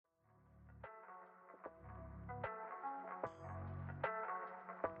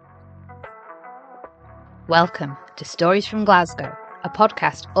Welcome to Stories from Glasgow, a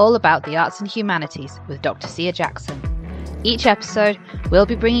podcast all about the arts and humanities with Dr. Sia Jackson. Each episode, we'll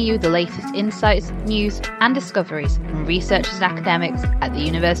be bringing you the latest insights, news and discoveries from researchers and academics at the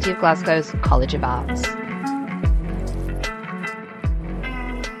University of Glasgow's College of Arts.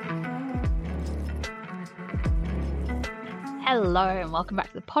 Hello and welcome back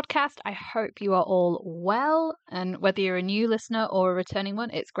to the podcast. I hope you are all well, and whether you're a new listener or a returning one,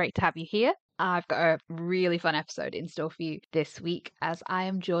 it's great to have you here. I've got a really fun episode in store for you this week as I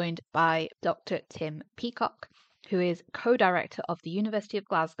am joined by Dr. Tim Peacock, who is co-director of the University of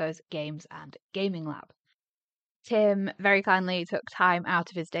Glasgow's Games and Gaming Lab. Tim very kindly took time out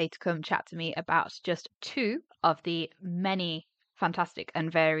of his day to come chat to me about just two of the many fantastic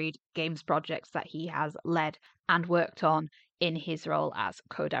and varied games projects that he has led and worked on in his role as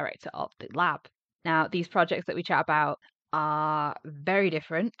co-director of the lab. Now, these projects that we chat about are very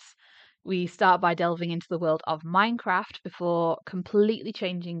different. We start by delving into the world of Minecraft before completely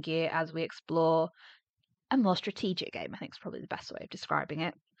changing gear as we explore a more strategic game. I think is probably the best way of describing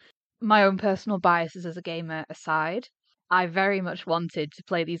it. My own personal biases as a gamer aside, I very much wanted to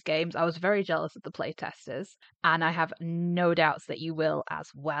play these games. I was very jealous of the playtesters, and I have no doubts that you will as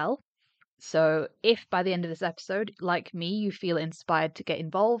well. So if by the end of this episode, like me, you feel inspired to get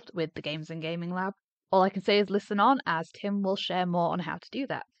involved with the Games and Gaming Lab, all I can say is listen on, as Tim will share more on how to do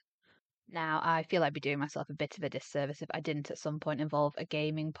that. Now, I feel I'd be doing myself a bit of a disservice if I didn't at some point involve a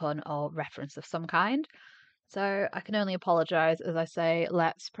gaming pun or reference of some kind. So I can only apologise as I say,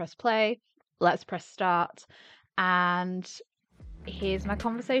 let's press play, let's press start, and here's my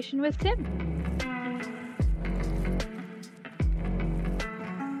conversation with Tim.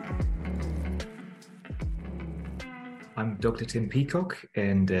 I'm Dr. Tim Peacock,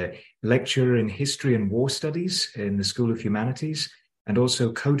 and lecturer in History and War Studies in the School of Humanities, and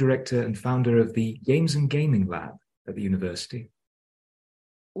also co-director and founder of the Games and Gaming Lab at the university.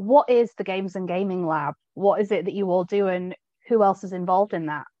 What is the Games and Gaming Lab? What is it that you all do, and who else is involved in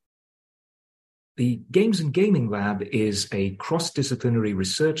that? The Games and Gaming Lab is a cross-disciplinary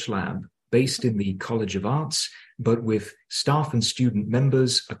research lab based in the College of Arts, but with staff and student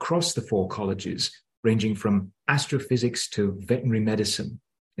members across the four colleges, ranging from astrophysics to veterinary medicine.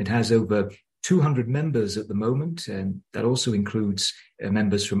 It has over 200 members at the moment, and that also includes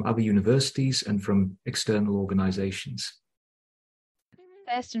members from other universities and from external organizations.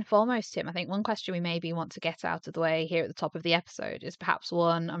 First and foremost, Tim, I think one question we maybe want to get out of the way here at the top of the episode is perhaps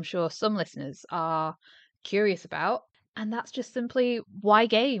one I'm sure some listeners are curious about, and that's just simply why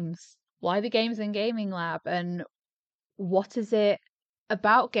games? Why the Games and Gaming Lab? And what is it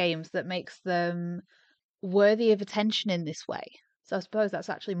about games that makes them worthy of attention in this way? So I suppose that's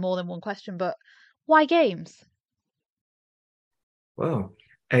actually more than one question, but why games? Well,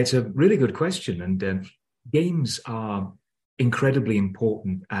 it's a really good question, and games are incredibly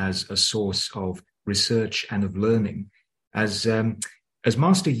important as a source of research and of learning. As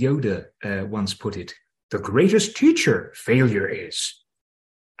Master Yoda once put it, the greatest teacher failure is.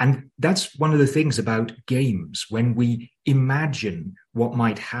 And that's one of the things about games. When we imagine what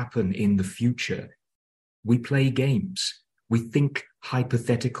might happen in the future, we play games. We think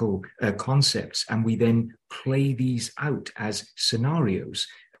hypothetical concepts, and we then play these out as scenarios,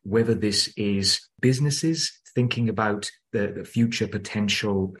 whether this is businesses thinking about the future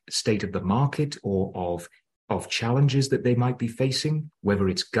potential state of the market or of challenges that they might be facing, whether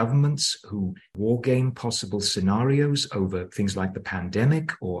it's governments who wargame possible scenarios over things like the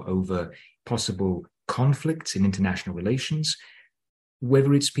pandemic or over possible conflicts in international relations,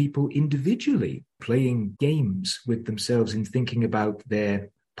 whether it's people individually playing games with themselves and thinking about their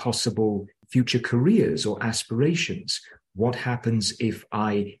possible future careers or aspirations. What happens if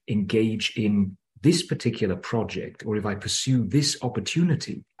I engage in this particular project, or if I pursue this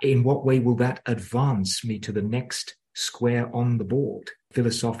opportunity? In what way will that advance me to the next square on the board,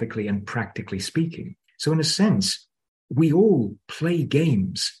 philosophically and practically speaking? So in a sense, we all play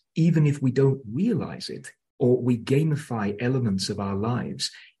games, even if we don't realize it, or we gamify elements of our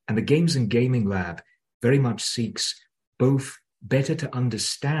lives. And the Games and Gaming Lab very much seeks both better to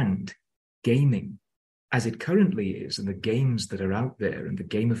understand gaming as it currently is and the games that are out there and the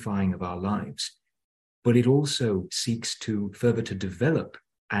gamifying of our lives, but it also seeks to further to develop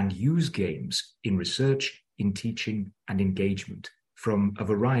and use games in research, in teaching, and engagement from a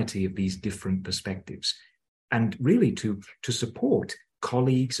variety of these different perspectives, and really to support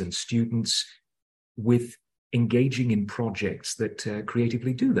colleagues and students with engaging in projects that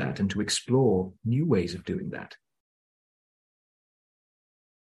creatively do that and to explore new ways of doing that.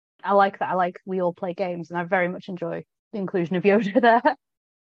 I like that. I like we all play games, and I very much enjoy the inclusion of Yoda there.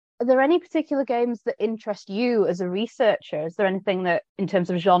 Are there any particular games that interest you as a researcher? Is there anything that, in terms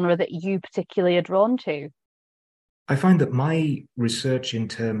of genre, that you particularly are drawn to? I find that my research in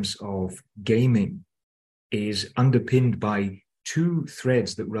terms of gaming is underpinned by two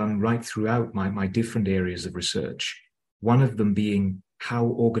threads that run right throughout my different areas of research. One of them being how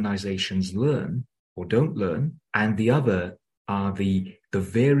organizations learn or don't learn, and the other are the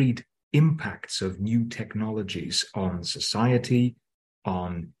varied impacts of new technologies on society,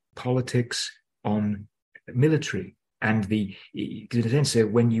 on politics, on military. And in a sense,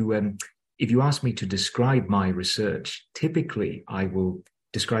 when you if you ask me to describe my research, typically I will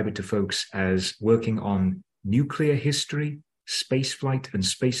describe it to folks as working on nuclear history, spaceflight and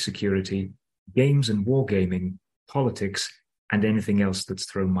space security, games and wargaming, politics, and anything else that's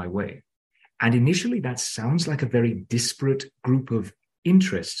thrown my way. And initially that sounds like a very disparate group of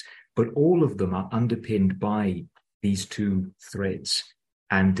interests, but all of them are underpinned by these two threads.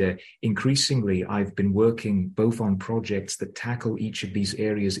 And increasingly, I've been working both on projects that tackle each of these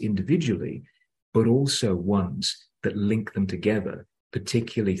areas individually, but also ones that link them together,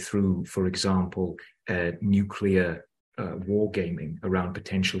 particularly through, for example, nuclear wargaming around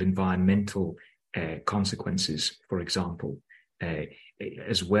potential environmental consequences, for example,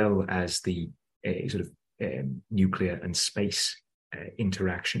 as well as the nuclear and space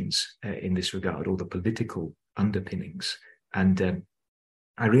interactions in this regard, or the political underpinnings. And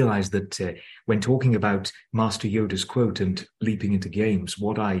I realized that when talking about Master Yoda's quote and leaping into games,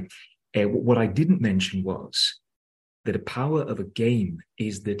 what I didn't mention was that the power of a game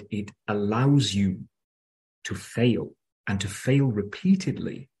is that it allows you to fail, and to fail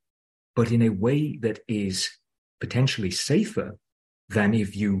repeatedly, but in a way that is potentially safer than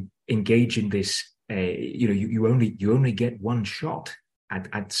if you engage in this. You only get one shot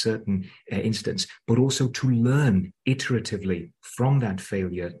at certain instance, but also to learn iteratively from that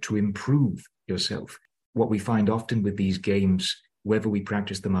failure to improve yourself. What we find often with these games, whether we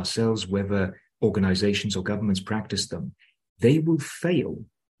practice them ourselves, whether organizations or governments practice them, they will fail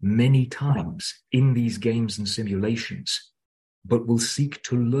many times in these games and simulations, but will seek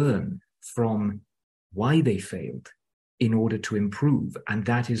to learn from why they failed in order to improve. And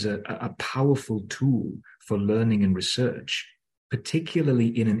that is a powerful tool for learning and research, particularly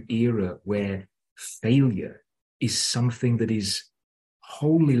in an era where failure is something that is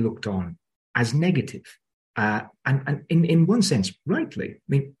wholly looked on as negative. And in one sense, rightly, I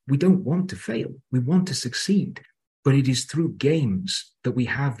mean, we don't want to fail. We want to succeed. But it is through games that we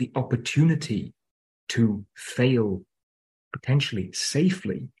have the opportunity to fail potentially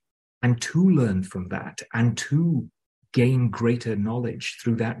safely, and to learn from that, and to gain greater knowledge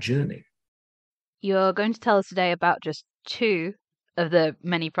through that journey. You're going to tell us today about just two of the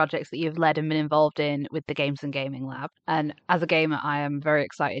many projects that you've led and been involved in with the Games and Gaming Lab. And as a gamer, I am very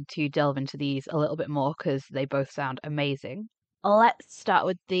excited to delve into these a little bit more because they both sound amazing. Let's start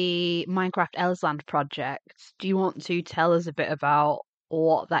with the Minecraft Ellisland project. Do you want to tell us a bit about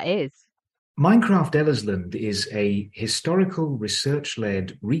what that is? Minecraft Ellisland is a historical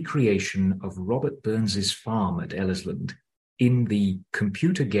research-led recreation of Robert Burns's farm at Ellisland in the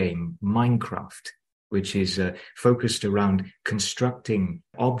computer game Minecraft, which is focused around constructing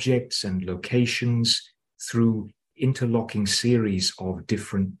objects and locations through interlocking series of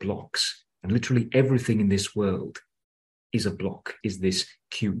different blocks. And literally everything in this world is a block, is this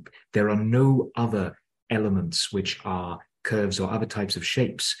cube. There are no other elements which are curves or other types of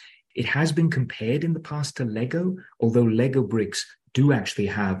shapes. It has been compared in the past to Lego, although Lego bricks do actually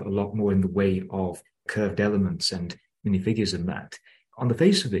have a lot more in the way of curved elements and minifigures and that. On the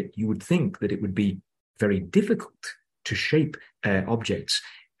face of it, you would think that it would be very difficult to shape objects.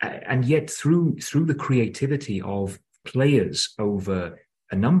 And yet through the creativity of players over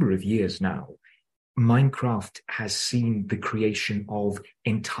a number of years now, Minecraft has seen the creation of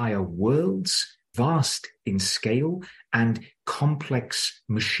entire worlds, vast in scale, and complex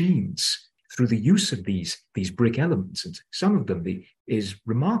machines through the use of these brick elements. And some of them is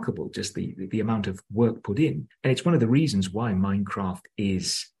remarkable, just the amount of work put in. And it's one of the reasons why Minecraft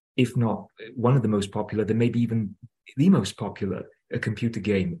is, if not one of the most popular, then maybe even the most popular computer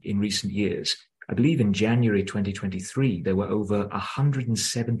game in recent years. I believe in January 2023, there were over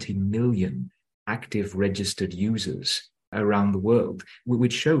 170 million active registered users around the world,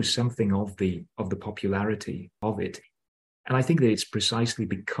 which shows something of the popularity of it. And I think that it's precisely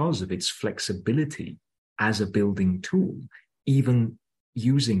because of its flexibility as a building tool, even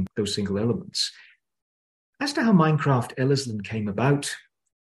using those single elements. As to how Minecraft Ellisland came about,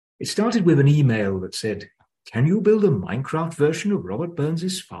 it started with an email that said, "Can you build a Minecraft version of Robert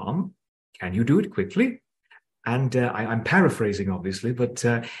Burns's farm? Can you do it quickly?" And I'm paraphrasing, obviously, but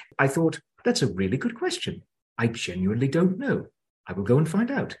I thought, that's a really good question. I genuinely don't know. I will go and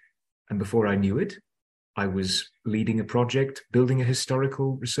find out. And before I knew it, I was leading a project, building a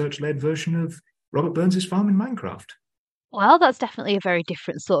historical research-led version of Robert Burns' farm in Minecraft. Well, that's definitely a very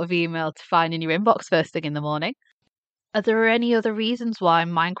different sort of email to find in your inbox first thing in the morning. Are there any other reasons why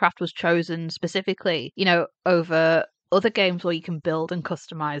Minecraft was chosen specifically, over other games where you can build and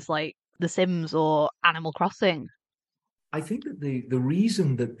customize like The Sims or Animal Crossing? I think that the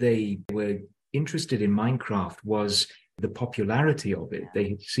reason that they were interested in Minecraft was the popularity of it. They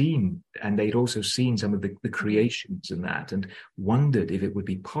had seen, and they'd also seen some of the creations and that, and wondered if it would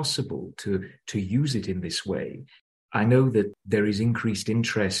be possible to use it in this way. I know that there is increased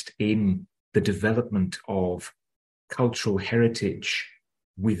interest in the development of cultural heritage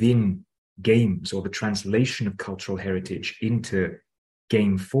within games, or the translation of cultural heritage into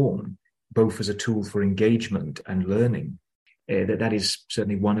game form, both as a tool for engagement and learning. That is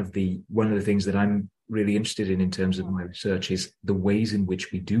certainly one of the things that I'm really interested in terms of my research, is the ways in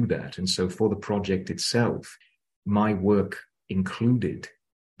which we do that. And so for the project itself, my work included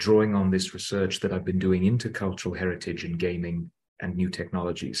drawing on this research that I've been doing into cultural heritage and gaming and new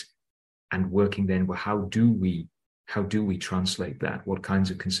technologies, and working then, well, how do we translate that? What kinds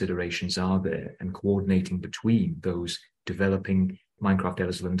of considerations are there? And coordinating between those developing Minecraft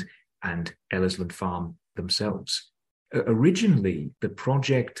Ellisland and Ellisland Farm themselves. Originally, the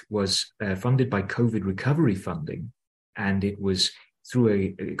project was funded by COVID recovery funding, and it was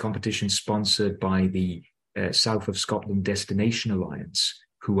through a competition sponsored by the South of Scotland Destination Alliance,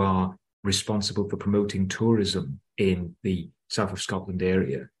 who are responsible for promoting tourism in the South of Scotland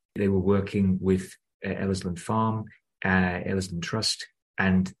area. They were working with Ellisland Farm, Ellisland Trust,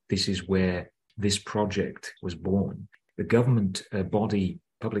 and this is where this project was born. The government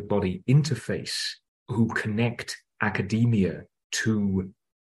public body interface, who connect academia to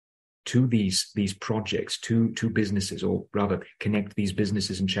these projects, to businesses, or rather connect these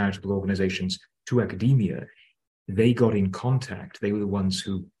businesses and charitable organizations to academia, they got in contact. They were the ones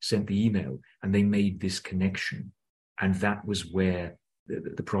who sent the email, and they made this connection. And that was where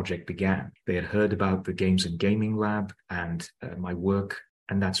the project began. They had heard about the Games and Gaming Lab and my work,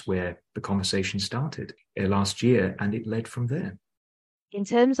 and that's where the conversation started last year, and it led from there. In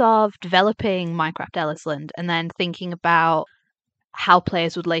terms of developing Minecraft Ellisland and then thinking about how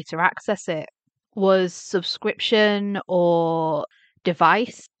players would later access it, was subscription or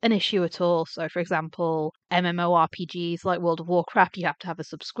device an issue at all? So, for example, MMORPGs like World of Warcraft, you have to have a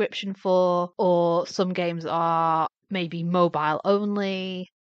subscription for, or some games are maybe mobile only.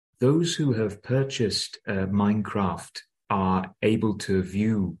 Those who have purchased Minecraft are able to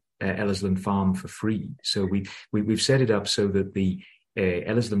view Ellisland Farm for free. So we've set it up so that the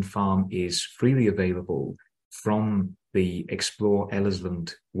Ellisland Farm is freely available from the Explore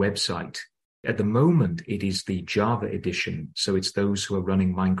Ellisland website. At the moment, it is the Java edition, so it's those who are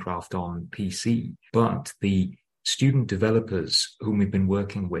running Minecraft on PC. But the student developers whom we've been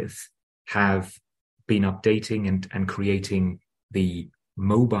working with have been updating and creating the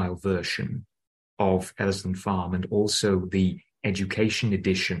mobile version of Ellisland Farm, and also the education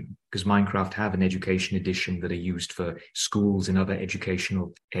edition, because Minecraft have an education edition that are used for schools and other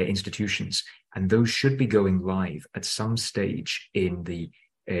educational institutions. And those should be going live at some stage in the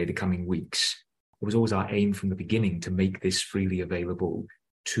coming weeks. It was always our aim from the beginning to make this freely available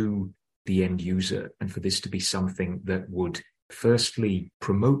to the end user, and for this to be something that would firstly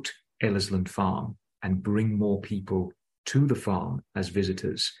promote Ellisland Farm and bring more people to the farm as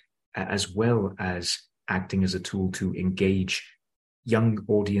visitors, as well as acting as a tool to engage young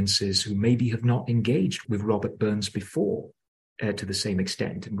audiences who maybe have not engaged with Robert Burns before to the same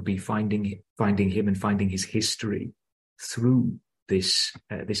extent, and would be finding him and finding his history through this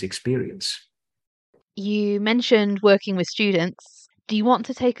experience. You mentioned working with students. Do you want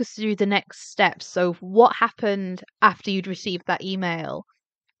to take us through the next steps? So what happened after you'd received that email?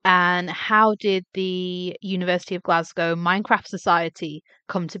 And how did the University of Glasgow Minecraft Society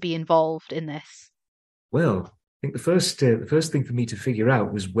come to be involved in this? Well, I think the first thing for me to figure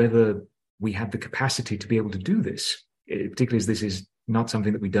out was whether we had the capacity to be able to do this, particularly as this is not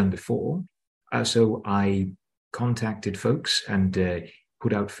something that we've done before. So I contacted folks and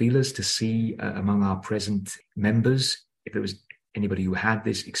put out feelers to see among our present members if there was anybody who had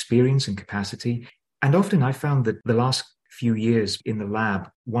this experience and capacity. And often I found that the last few years in the lab,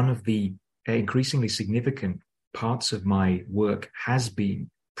 one of the increasingly significant parts of my work has been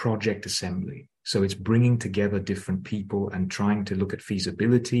project assembly. So it's bringing together different people and trying to look at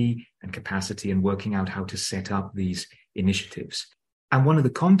feasibility and capacity and working out how to set up these initiatives. And one of the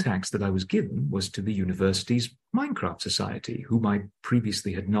contacts that I was given was to the university's Minecraft Society, whom I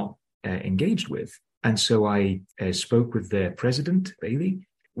previously had not engaged with. And so I spoke with their president, Bailey.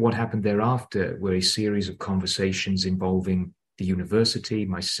 What happened thereafter were a series of conversations involving the university,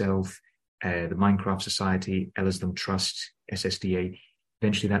 myself, the Minecraft Society, Ellersland Trust, SSDA.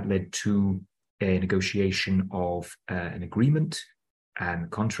 Eventually that led to a negotiation of an agreement and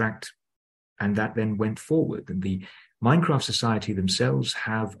contract, and that then went forward. And the Minecraft Society themselves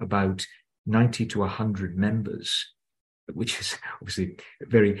have about 90 to 100 members, which is obviously a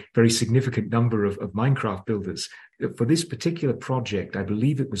very, very significant number of Minecraft builders. For this particular project, I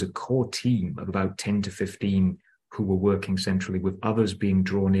believe it was a core team of about 10 to 15 who were working centrally, with others being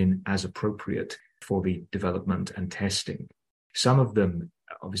drawn in as appropriate for the development and testing. Some of them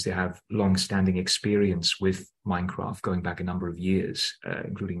obviously have long-standing experience with Minecraft going back a number of years,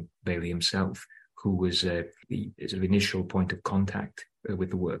 including Bailey himself, who was the initial point of contact with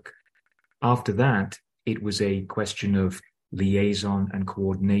the work. After that, it was a question of liaison and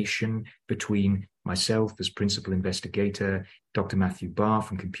coordination between myself as principal investigator, Dr. Matthew Barr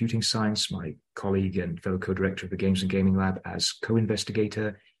from Computing Science, my colleague and fellow co-director of the Games and Gaming Lab as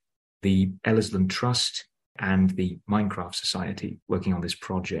co-investigator, the Ellersland Trust, and the Minecraft Society working on this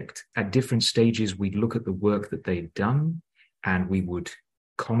project. At different stages, we'd look at the work that they'd done, and we would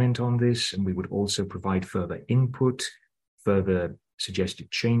comment on this, and we would also provide further input, further suggested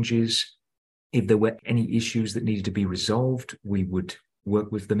changes. If there were any issues that needed to be resolved, we would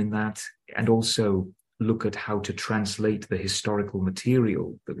work with them in that, and also look at how to translate the historical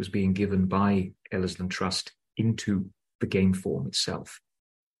material that was being given by Ellersland Trust into the game form itself.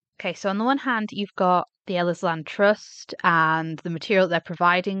 Okay, so on the one hand, you've got the Ellersland Trust and the material they're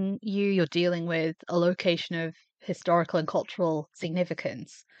providing you. You're dealing with a location of historical and cultural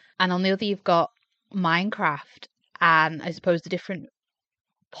significance. And on the other, you've got Minecraft and I suppose the different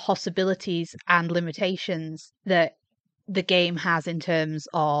possibilities and limitations that the game has in terms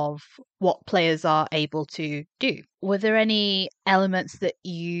of what players are able to do. Were there any elements that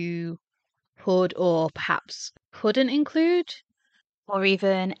you could or perhaps couldn't include? Or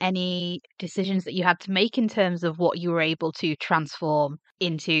even any decisions that you had to make in terms of what you were able to transform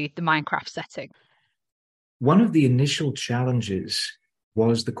into the Minecraft setting? One of the initial challenges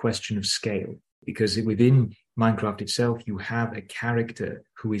was the question of scale, because within Minecraft itself, you have a character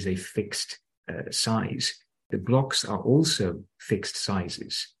who is a fixed size. The blocks are also fixed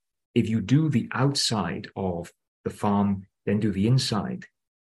sizes. If you do the outside of the farm, then do the inside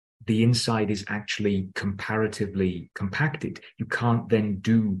is actually comparatively compacted. You can't then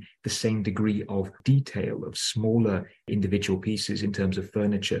do the same degree of detail of smaller individual pieces in terms of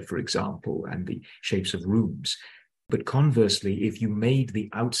furniture, for example, and the shapes of rooms. But conversely, if you made the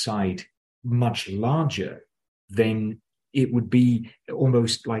outside much larger, then it would be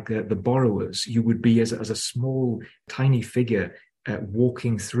almost like the borrowers. You would be as a small, tiny figure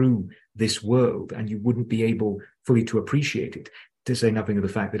walking through this world, and you wouldn't be able fully to appreciate it, to say nothing of the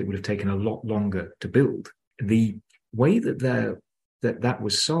fact that it would have taken a lot longer to build. The way that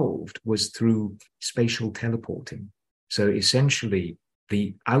was solved was through spatial teleporting. So essentially,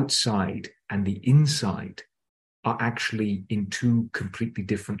 the outside and the inside are actually in two completely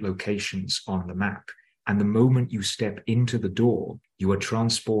different locations on the map. And the moment you step into the door, you are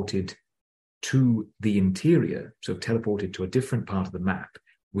transported to the interior, so teleported to a different part of the map,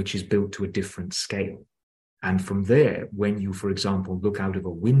 which is built to a different scale. And from there, when you, for example, look out of a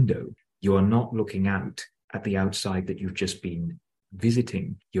window, you are not looking out at the outside that you've just been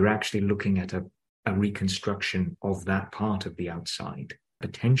visiting. You're actually looking at a reconstruction of that part of the outside,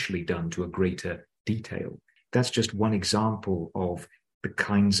 potentially done to a greater detail. That's just one example of the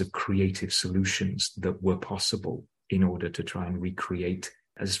kinds of creative solutions that were possible in order to try and recreate,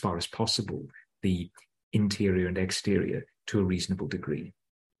 as far as possible, the interior and exterior to a reasonable degree.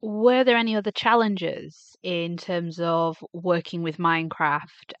 Were there any other challenges in terms of working with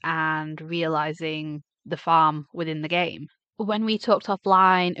Minecraft and realizing the farm within the game? When we talked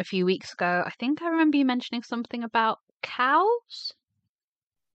offline a few weeks ago, I think I remember you mentioning something about cows.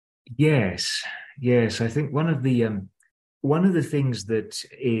 Yes. I think one of the things that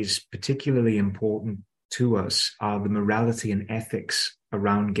is particularly important to us are the morality and ethics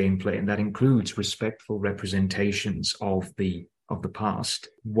around gameplay, and that includes respectful representations of the past,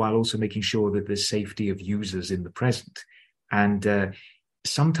 while also making sure that there's safety of users in the present. And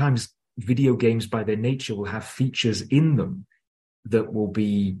sometimes video games by their nature will have features in them that will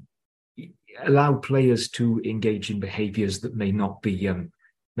allow players to engage in behaviors that may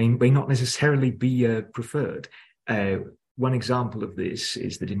not necessarily be preferred. One example of this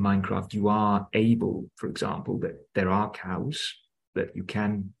is that in Minecraft, you are able, for example, that there are cows that you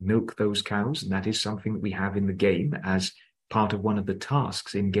can milk those cows, and that is something that we have in the game as part of one of the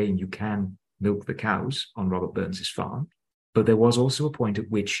tasks in game. You can milk the cows on Robert Burns's farm, but there was also a point at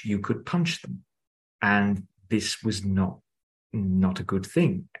which you could punch them, and this was not a good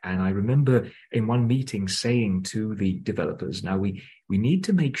thing. And I remember in one meeting saying to the developers, now we need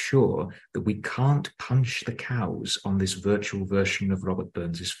to make sure that we can't punch the cows on this virtual version of Robert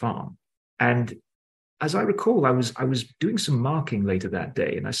Burns's farm. And as I recall, I was doing some marking later that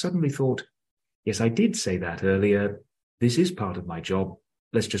day, and I suddenly thought, yes, I did say that earlier. This is part of my job.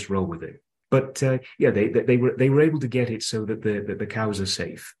 Let's just roll with it. But they were able to get it so that the cows are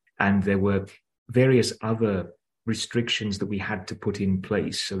safe, and there were various other restrictions that we had to put in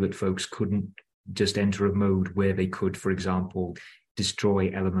place so that folks couldn't just enter a mode where they could, for example,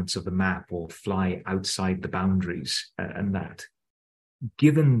 destroy elements of the map or fly outside the boundaries, and that.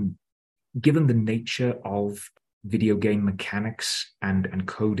 Given the nature of video game mechanics and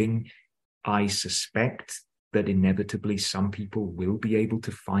coding, I suspect that inevitably some people will be able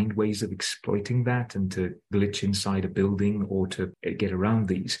to find ways of exploiting that and to glitch inside a building or to get around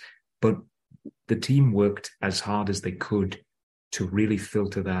these. But the team worked as hard as they could to really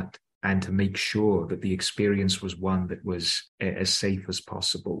filter that and to make sure that the experience was one that was as safe as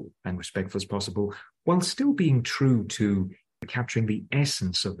possible and respectful as possible, while still being true to capturing the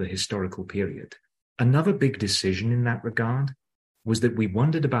essence of the historical period. Another big decision in that regard was that we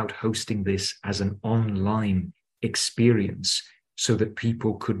wondered about hosting this as an online experience so that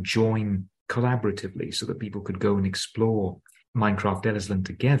people could join collaboratively, so that people could go and explore Minecraft Ellersland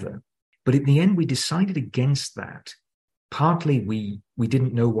together. But in the end, we decided against that. Partly we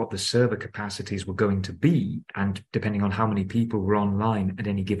didn't know what the server capacities were going to be, and depending on how many people were online at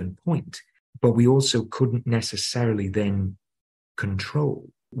any given point. But we also couldn't necessarily then control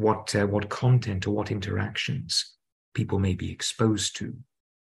what content or what interactions people may be exposed to.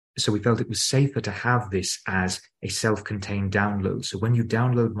 So we felt it was safer to have this as a self-contained download. So when you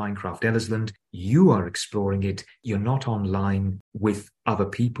download Minecraft Ellersland, you are exploring it. You're not online with other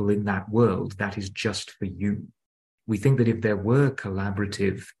people in that world. That is just for you. We think that if there were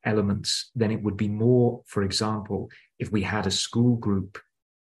collaborative elements, then it would be more, for example, if we had a school group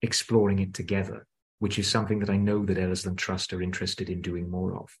exploring it together, which is something that I know that Ellersland Trust are interested in doing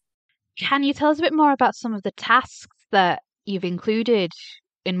more of. Can you tell us a bit more about some of the tasks that you've included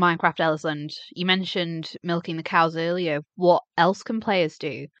in Minecraft Ellersland? You mentioned milking the cows earlier. What else can players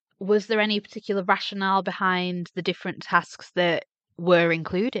do? Was there any particular rationale behind the different tasks that were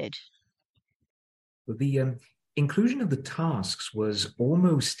included? The inclusion of the tasks was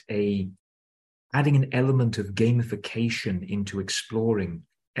almost adding an element of gamification into exploring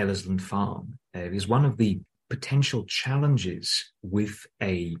Ellersland Farm. It is one of the potential challenges with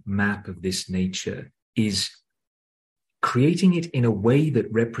a map of this nature is creating it in a way that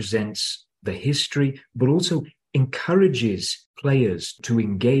represents the history, but also encourages players to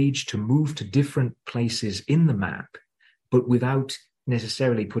engage, to move to different places in the map, but without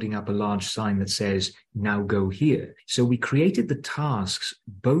necessarily putting up a large sign that says, now go here. So we created the tasks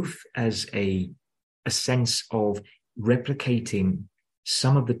both as a sense of replicating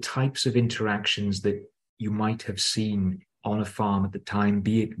some of the types of interactions that you might have seen on a farm at the time,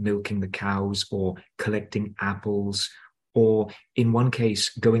 be it milking the cows or collecting apples, or in one case,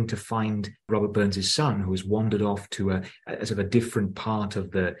 going to find Robert Burns's son, who has wandered off to a sort of a different part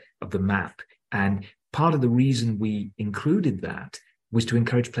of the map. And part of the reason we included that was to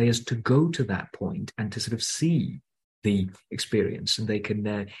encourage players to go to that point and to sort of see the experience. And they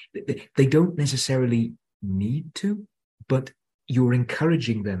can, they don't necessarily need to, but you're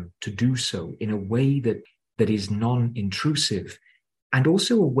encouraging them to do so in a way that is non-intrusive and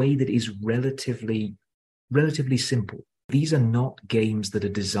also a way that is relatively simple. These are not games that are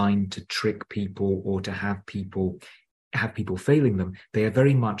designed to trick people or to have people failing them. They are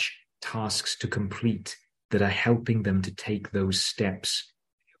very much tasks to complete that are helping them to take those steps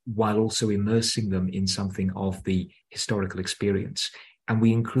while also immersing them in something of the historical experience. And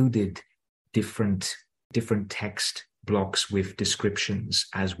we included different text blocks with descriptions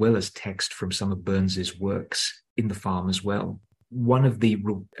as well as text from some of Burns's works in the farm as well. One of the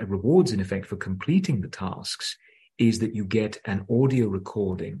rewards, in effect, for completing the tasks is that you get an audio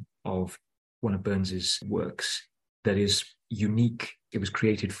recording of one of Burns's works that is unique. It was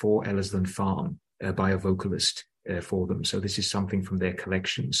created for Ellersland Farm by a vocalist for them. So this is something from their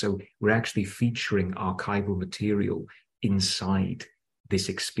collection. So we're actually featuring archival material inside this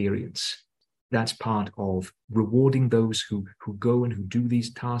experience. That's part of rewarding those who go and who do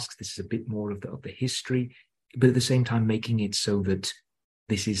these tasks. This is a bit more of the history, but at the same time making it so that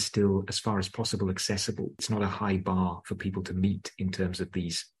this is still, as far as possible, accessible. It's not a high bar for people to meet in terms of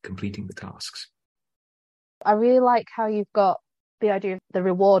these completing the tasks. I really like how you've got the idea of the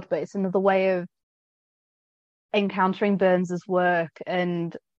reward, but it's another way of encountering Burns's work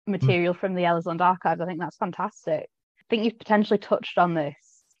and material from the Ellisland archives. I think that's fantastic. I think you've potentially touched on this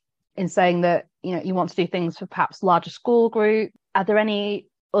in saying that, you know, you want to do things for perhaps larger school group. Are there any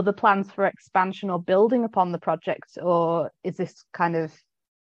other plans for expansion or building upon the project, or is this kind of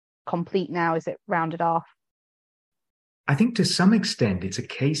complete now? Is it rounded off? I think to some extent it's a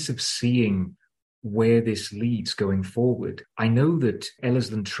case of seeing where this leads going forward. I know that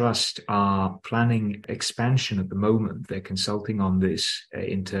Ellisland Trust are planning expansion at the moment. They're consulting on this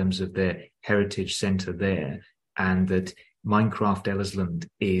in terms of their heritage centre there, and that Minecraft Ellisland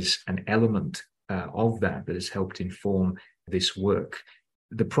is an element of that has helped inform this work.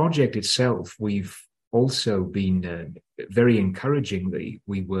 The project itself, we've also been very encouragingly,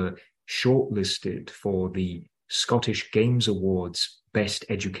 we were shortlisted for the Scottish Games Awards Best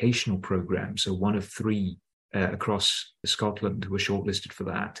Educational Programme. So one of three across Scotland who were shortlisted for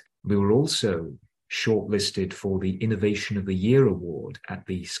that. We were also shortlisted for the Innovation of the Year Award at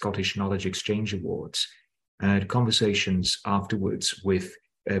the Scottish Knowledge Exchange Awards. And I had conversations afterwards with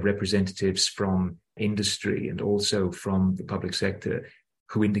representatives from industry and also from the public sector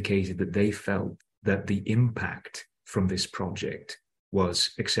who indicated that they felt that the impact from this project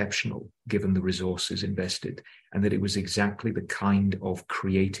was exceptional, given the resources invested, and that it was exactly the kind of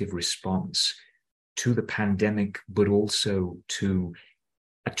creative response to the pandemic, but also to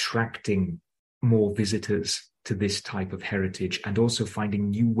attracting more visitors to this type of heritage, and also finding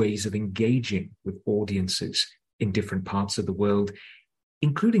new ways of engaging with audiences in different parts of the world,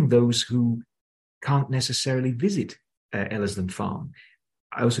 including those who can't necessarily visit Ellisland Farm.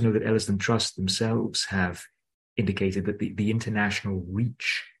 I also know that Ellisland Trust themselves have indicated that the international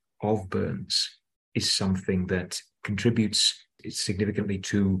reach of Burns is something that contributes significantly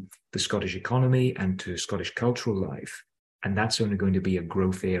to the Scottish economy and to Scottish cultural life. And that's only going to be a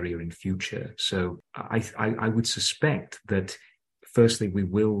growth area in future. So I would suspect that, firstly, we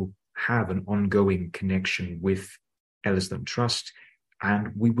will have an ongoing connection with Ellisland Trust,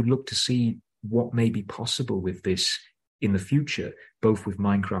 and we would look to see what may be possible with this in the future, both with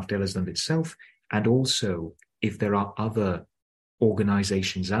Minecraft Ellisland itself, and also if there are other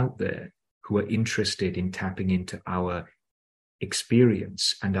organizations out there who are interested in tapping into our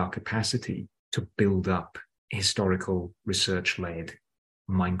experience and our capacity to build up historical research-led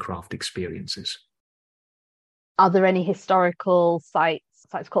Minecraft experiences. Are there any historical sites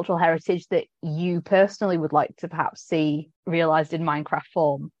of cultural heritage that you personally would like to perhaps see realized in Minecraft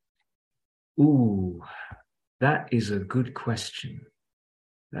form? Ooh, that is a good question.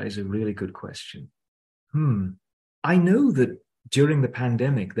 That is a really good question. I know that during the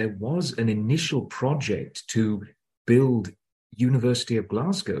pandemic, there was an initial project to build University of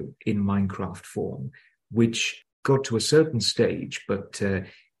Glasgow in Minecraft form, which got to a certain stage, but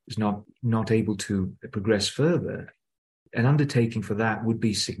was not able to progress further. An undertaking for that would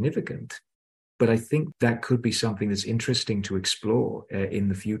be significant, but I think that could be something that's interesting to explore in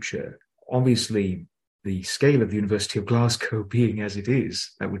the future. Obviously, the scale of the University of Glasgow being as it is,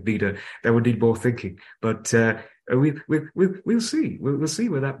 that would need more thinking. But we'll see. We'll see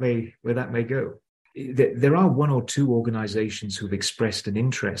where that may go. There are one or two organizations who've expressed an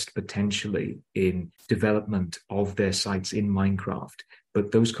interest potentially in development of their sites in Minecraft,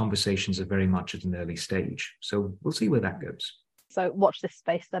 but those conversations are very much at an early stage. So we'll see where that goes. So watch this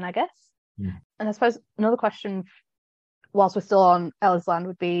space then, I guess. Yeah. And I suppose another question, whilst we're still on Ellisland,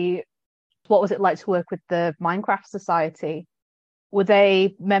 would be, what was it like to work with the Minecraft Society? Were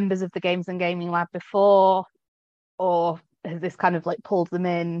they members of the Games and Gaming Lab before, or has this kind of like pulled them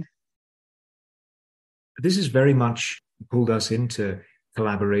in? This has very much pulled us into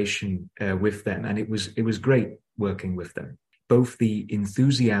collaboration with them, and it was great working with them. Both the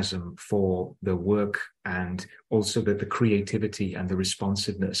enthusiasm for the work and also the creativity and the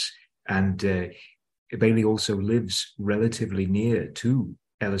responsiveness. And Bailey also lives relatively near to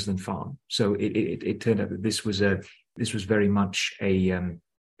Ellisland Farm, so it turned out that this was very much a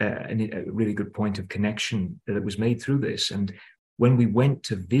really good point of connection that was made through this. And when we went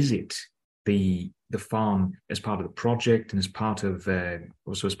to visit the farm as part of the project and as part of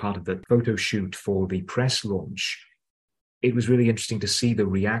the photo shoot for the press launch, it was really interesting to see the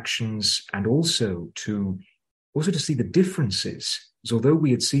reactions and also to see the differences. So although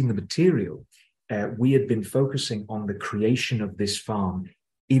we had seen the material, we had been focusing on the creation of this farm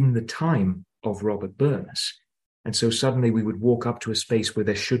in the time of Robert Burns. And so suddenly we would walk up to a space where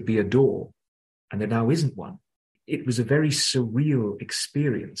there should be a door, and there now isn't one. it was a very surreal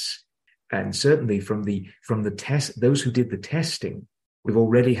experience. And certainly from the test, those who did the testing, we've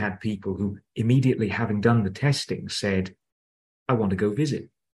already had people who immediately having done the testing said, I want to go visit.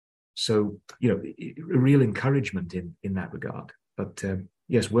 So, a real encouragement in that regard. But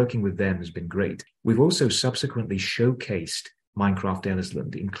yes, working with them has been great. We've also subsequently showcased Minecraft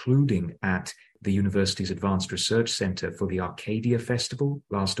Ellisland, including at the university's Advanced Research Center for the Arcadia Festival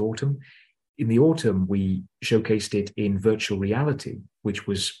last autumn. In the autumn, we showcased it in virtual reality, which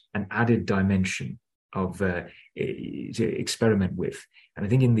was an added dimension of to experiment with. And I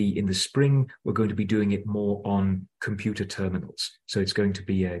think in the spring, we're going to be doing it more on computer terminals. So it's going to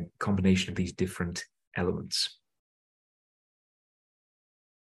be a combination of these different elements.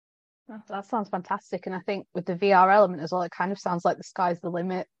 That sounds fantastic. And I think with the VR element as well, it kind of sounds like the sky's the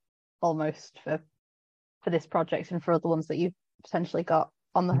limit almost for this project and for other ones that you've potentially got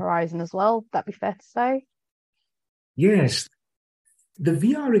on the horizon as well. That'd be fair to say. Yes. The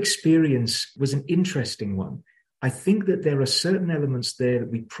VR experience was an interesting one. I think that there are certain elements there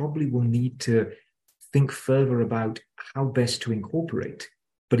that we probably will need to think further about how best to incorporate.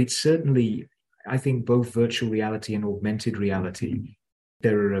 But it's certainly, I think, both virtual reality and augmented reality.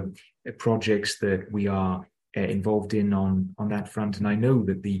 There are projects that we are involved in on that front. And I know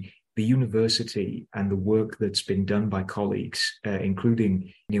that the university and the work that's been done by colleagues,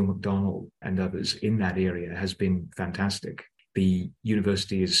 including Neil MacDonald and others in that area, has been fantastic. The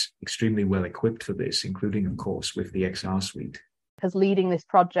university is extremely well equipped for this, including, of course, with the XR suite. Has leading this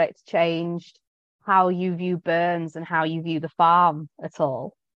project changed how you view Burns and how you view the farm at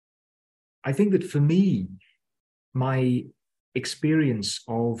all? I think that for me, my experience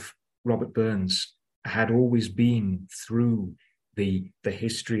of Robert Burns had always been through the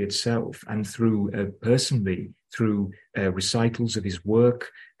history itself and through personally through recitals of his work,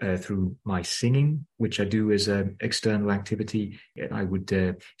 through my singing, which I do as an external activity. I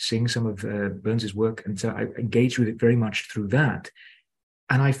would sing some of Burns's work, and so I engaged with it very much through that.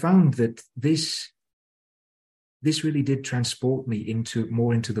 And I found that this really did transport me into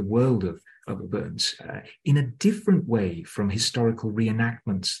the world of Burns in a different way from historical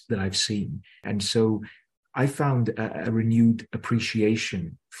reenactments that I've seen. And so I found a renewed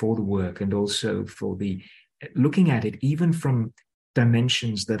appreciation for the work and also for the looking at it even from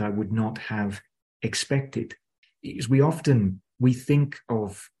dimensions that I would not have expected. Because we think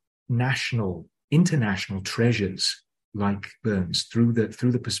of international treasures like Burns through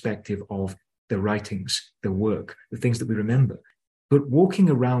the perspective of the writings, the work, the things that we remember. But walking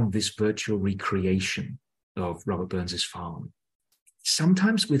around this virtual recreation of Robert Burns's farm,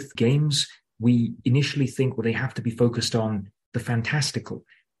 sometimes with games, we initially think, well, they have to be focused on the fantastical.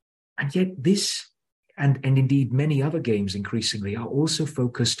 And yet this, and indeed many other games increasingly, are also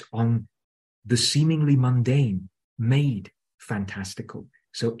focused on the seemingly mundane, made fantastical.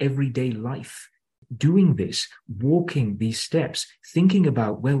 So everyday life, doing this, walking these steps, thinking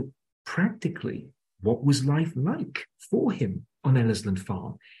about, well, practically, what was life like for him on Ellisland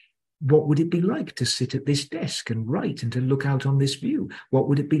Farm? What would it be like to sit at this desk and write and to look out on this view? What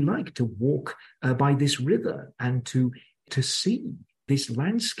would it be like to walk by this river and to see this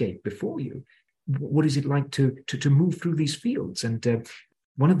landscape before you? What is it like to move through these fields? And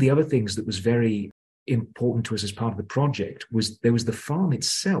one of the other things that was very important to us as part of the project was there was the farm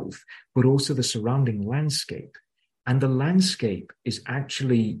itself, but also the surrounding landscape. And the landscape is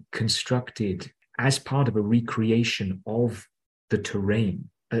actually constructed as part of a recreation of the terrain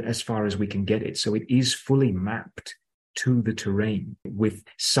as far as we can get it. So it is fully mapped to the terrain with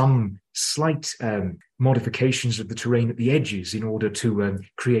some slight modifications of the terrain at the edges in order to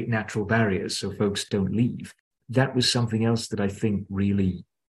create natural barriers so folks don't leave. That was something else that I think really,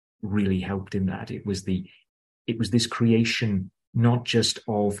 really helped in that. It was this creation not just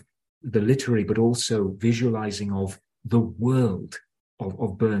of the literary, but also visualizing of the world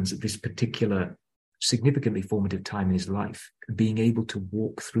of Burns at this particular significantly formative time in his life, being able to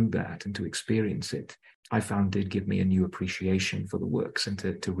walk through that and to experience it, I found did give me a new appreciation for the works and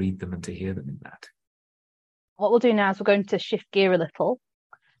to read them and to hear them in that. What we'll do now is we're going to shift gear a little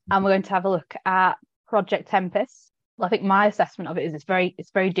and we're going to have a look at Project Tempest. Well, I think my assessment of it is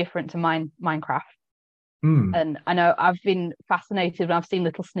it's very different to Minecraft. And I know I've been fascinated when I've seen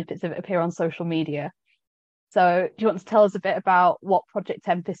little snippets of it appear on social media. So do you want to tell us a bit about what Project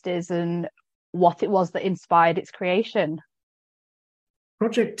Tempest is and what it was that inspired its creation?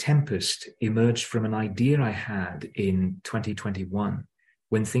 Project Tempest emerged from an idea I had in 2021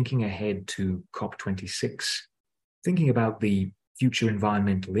 when thinking ahead to COP26, thinking about the future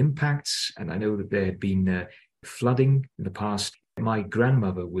environmental impacts. And I know that there had been flooding in the past My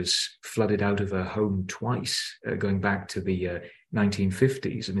grandmother was flooded out of her home twice, going back to the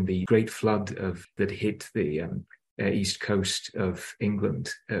 1950s. I mean, the great flood that hit the east coast of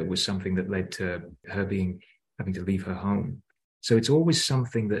England was something that led to her having to leave her home. So it's always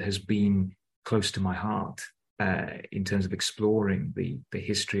something that has been close to my heart in terms of exploring the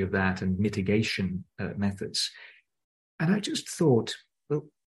history of that and mitigation methods. And I just thought, well,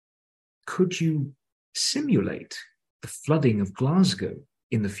 could you simulate the flooding of Glasgow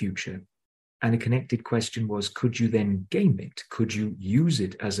in the future? And a connected question was, could you then game it? Could you use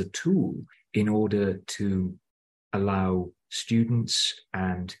it as a tool in order to allow students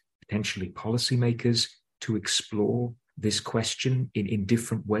and potentially policymakers to explore this question in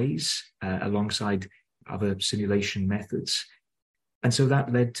different ways alongside other simulation methods? And so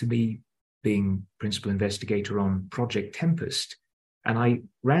that led to me being principal investigator on Project Tempest. And I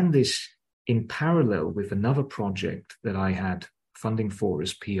ran this in parallel with another project that I had funding for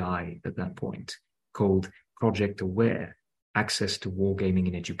as PI at that point, called Project Aware, Access to Wargaming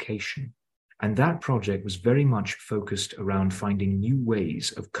in Education. And that project was very much focused around finding new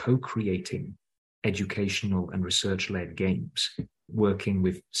ways of co-creating educational and research-led games, working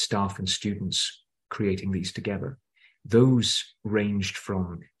with staff and students creating these together. Those ranged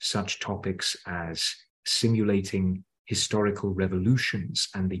from such topics as simulating historical revolutions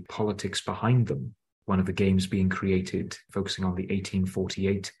and the politics behind them, one of the games being created focusing on the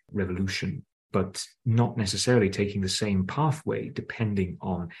 1848 revolution, but not necessarily taking the same pathway depending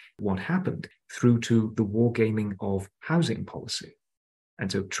on what happened, through to the wargaming of housing policy. And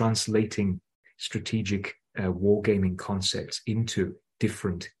so translating strategic wargaming concepts into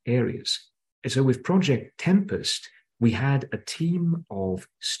different areas. And so with Project Tempest, we had a team of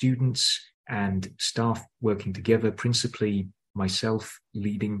students and staff working together, principally myself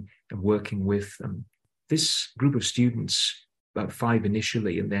leading and working with them. This group of students, about 5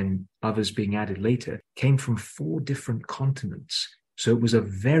 initially, and then others being added later, came from 4 different continents. So it was a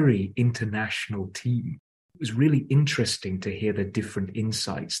very international team. It was really interesting to hear the different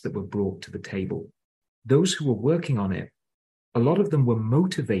insights that were brought to the table. Those who were working on it, a lot of them were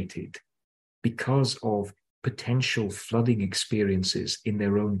motivated because of potential flooding experiences in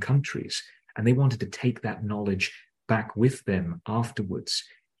their own countries. And they wanted to take that knowledge back with them afterwards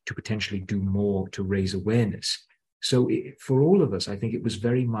to potentially do more to raise awareness. So for all of us, I think it was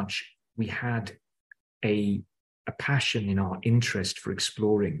very much, we had a passion in our interest for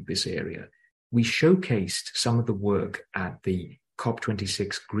exploring this area. We showcased some of the work at the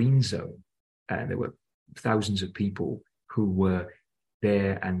COP26 Green Zone. There were thousands of people who were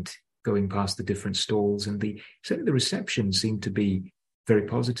there and going past the different stalls, and certainly the reception seemed to be very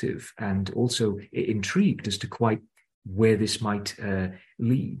positive and also intrigued as to quite where this might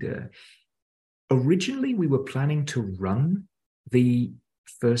lead. Originally, we were planning to run the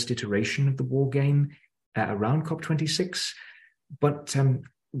first iteration of the war game around COP26, but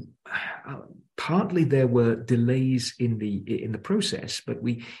partly there were delays in the process. But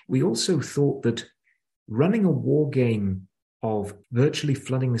we also thought that running a war game of virtually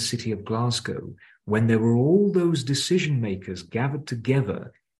flooding the city of Glasgow, when there were all those decision makers gathered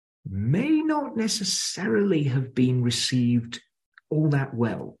together, may not necessarily have been received all that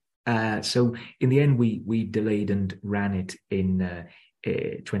well. So in the end, we delayed and ran it in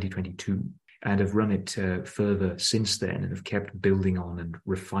 2022 and have run it further since then and have kept building on and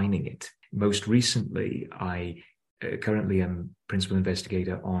refining it. Most recently, I currently am principal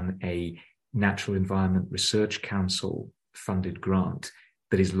investigator on a Natural Environment Research Council funded grant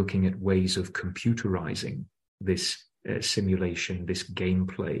that is looking at ways of computerizing this simulation, this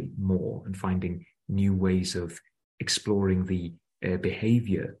gameplay more, and finding new ways of exploring the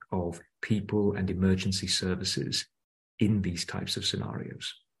behavior of people and emergency services in these types of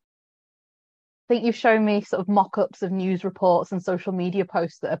scenarios. I think you've shown me sort of mock-ups of news reports and social media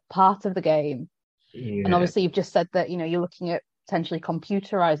posts that are part of the game. Yeah. And obviously you've just said that, you're looking at potentially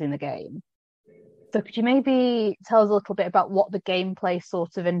computerizing the game. So could you maybe tell us a little bit about what the gameplay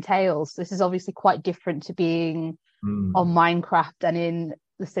sort of entails? This is obviously quite different to being on Minecraft and in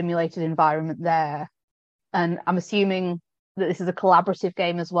the simulated environment there. And I'm assuming that this is a collaborative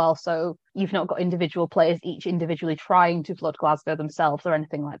game as well. So you've not got individual players each individually trying to flood Glasgow themselves or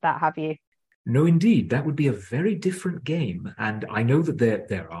anything like that, have you? No, indeed. That would be a very different game. And I know that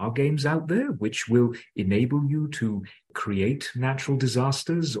there are games out there which will enable you to create natural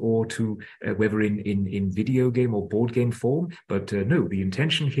disasters or to, whether in video game or board game form. But no, the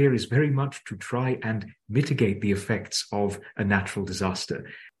intention here is very much to try and mitigate the effects of a natural disaster.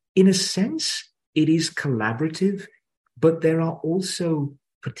 In a sense, it is collaborative, but there are also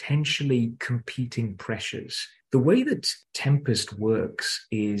potentially competing pressures. The way that Tempest works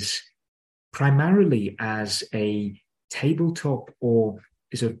is primarily as a tabletop or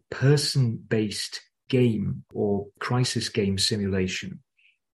is a person-based game or crisis game simulation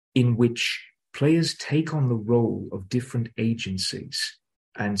in which players take on the role of different agencies.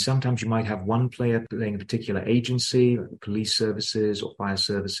 And sometimes you might have one player playing a particular agency, like the police services or fire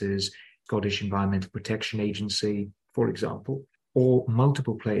services, Scottish Environmental Protection Agency, for example, or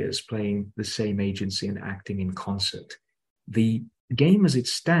multiple players playing the same agency and acting in concert. The game as it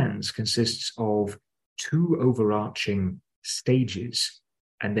stands consists of two overarching stages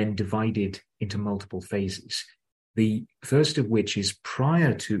and then divided into multiple phases. The first of which is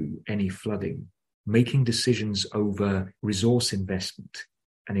prior to any flooding, making decisions over resource investment.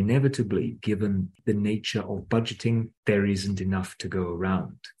 And inevitably, given the nature of budgeting, there isn't enough to go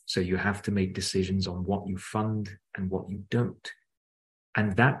around. So you have to make decisions on what you fund and what you don't.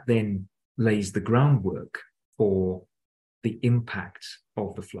 And that then lays the groundwork for the impact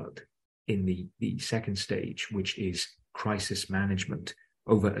of the flood in the second stage, which is crisis management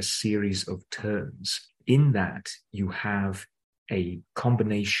over a series of turns. In that, you have a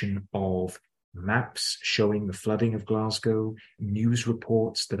combination of maps showing the flooding of Glasgow, news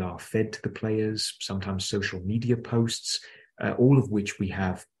reports that are fed to the players, sometimes social media posts, all of which we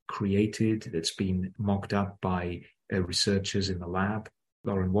have created, that's been mocked up by researchers in the lab.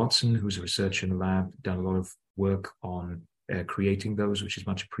 Lauren Watson, who's a researcher in the lab, done a lot of work on creating those, which is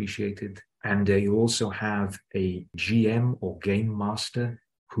much appreciated. And you also have a GM or game master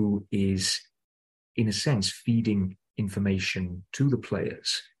who is, in a sense, feeding information to the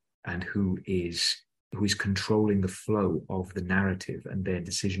players and who is controlling the flow of the narrative and their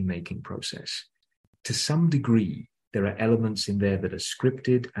decision-making process. To some degree, there are elements in there that are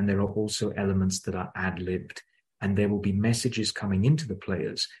scripted, and there are also elements that are ad-libbed. And there will be messages coming into the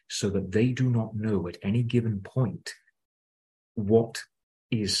players so that they do not know at any given point what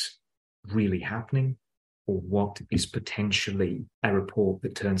is really happening or what is potentially a report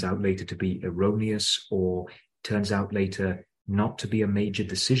that turns out later to be erroneous or turns out later not to be a major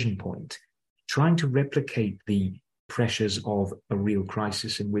decision point. Trying to replicate the pressures of a real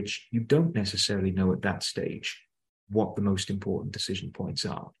crisis in which you don't necessarily know at that stage what the most important decision points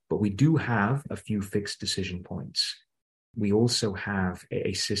are. But we do have a few fixed decision points. We also have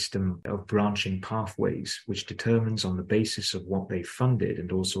a system of branching pathways, which determines on the basis of what they funded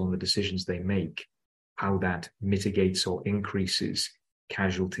and also on the decisions they make, how that mitigates or increases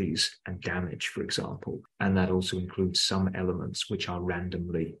casualties and damage, for example. And that also includes some elements which are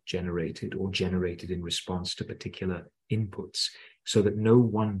randomly generated or generated in response to particular inputs, so that no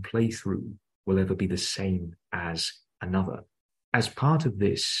one playthrough will ever be the same as another. As part of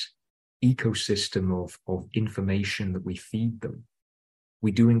this ecosystem of information that we feed them,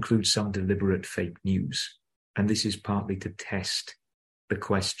 we do include some deliberate fake news. And this is partly to test the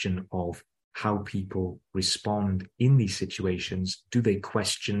question of how people respond in these situations. Do they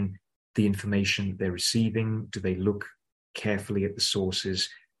question the information they're receiving? Do they look carefully at the sources?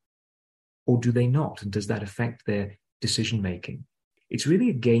 Or do they not? And does that affect their decision-making? It's really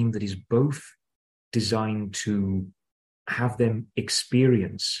a game that is both designed to have them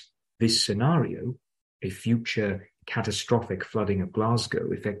experience this scenario, a future catastrophic flooding of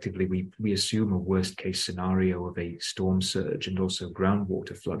Glasgow. Effectively, we assume a worst-case scenario of a storm surge and also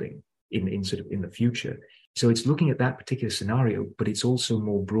groundwater flooding in the future. So it's looking at that particular scenario, but it's also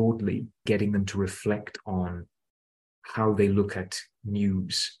more broadly getting them to reflect on how they look at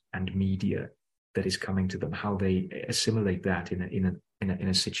news and media that is coming to them, how they assimilate that in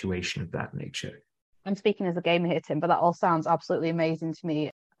a situation of that nature. I'm speaking as a gamer here, Tim, but that all sounds absolutely amazing to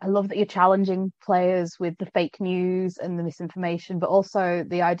me. I love that you're challenging players with the fake news and the misinformation, but also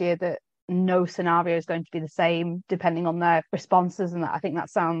the idea that no scenario is going to be the same depending on their responses. And I think that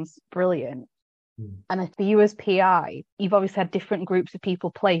sounds brilliant. And for you as PI, you've obviously had different groups of people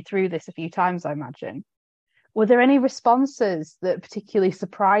play through this a few times, I imagine. Were there any responses that particularly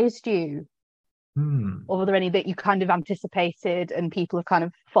surprised you? Or were there any that you kind of anticipated and people have kind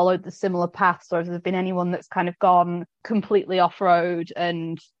of followed the similar paths? Or has there been anyone that's kind of gone completely off-road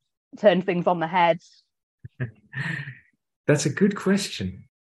and turned things on the head? That's a good question.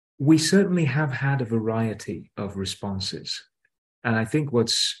 We certainly have had a variety of responses. And I think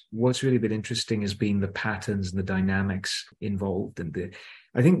what's really been interesting has been the patterns and the dynamics involved. And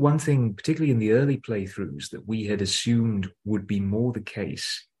I think one thing, particularly in the early playthroughs, that we had assumed would be more the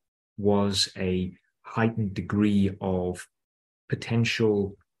case was a heightened degree of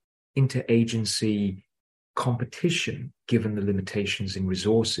potential interagency competition given the limitations in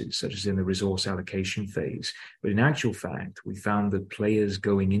resources, such as in the resource allocation phase. But in actual fact, we found that players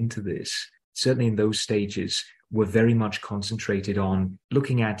going into this, certainly in those stages, were very much concentrated on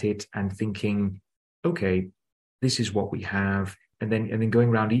looking at it and thinking, okay, this is what we have. And then going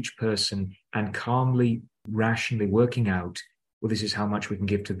around each person and calmly, rationally working out, well, this is how much we can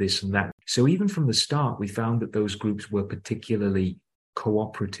give to this and that. So even from the start, we found that those groups were particularly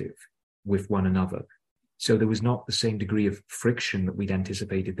cooperative with one another. So there was not the same degree of friction that we'd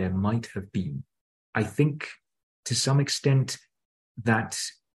anticipated there might have been. I think to some extent that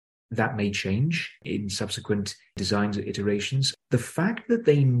may change in subsequent designs or iterations. The fact that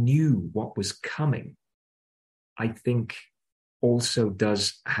they knew what was coming, I think, also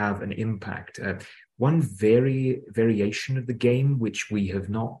does have an impact. One variation of the game, which we have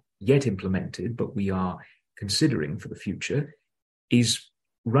not yet implemented, but we are considering for the future, is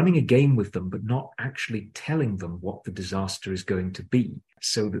running a game with them, but not actually telling them what the disaster is going to be,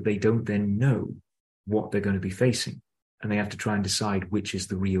 so that they don't then know what they're going to be facing. And they have to try and decide which is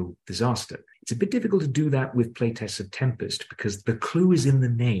the real disaster. It's a bit difficult to do that with playtests of Tempest because the clue is in the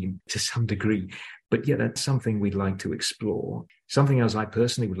name to some degree. But yeah, that's something we'd like to explore. Something else I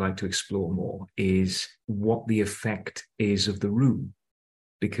personally would like to explore more is what the effect is of the room,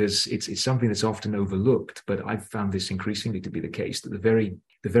 because it's something that's often overlooked, but I've found this increasingly to be the case, that the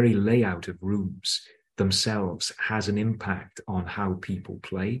very layout of rooms themselves has an impact on how people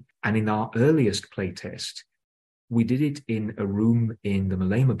play. And in our earliest playtest, we did it in a room in the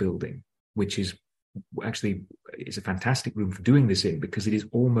Malema building, which is actually a fantastic room for doing this in, because it is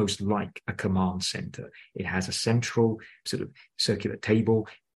almost like a command center. It has a central sort of circular table.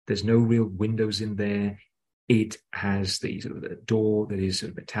 There's no real windows in there. It has the sort of the door that is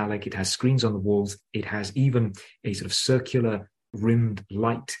sort of metallic. It has screens on the walls. It has even a sort of circular rimmed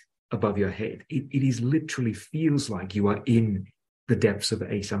light above your head. It is literally feels like you are in the depths of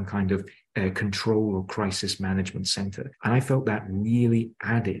some kind of control or crisis management center. And I felt that really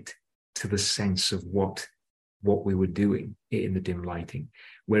added to the sense of what we were doing in the dim lighting.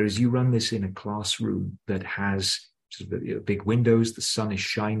 Whereas you run this in a classroom that has sort of big windows, the sun is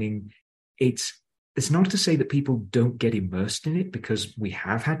shining. It's not to say that people don't get immersed in it, because we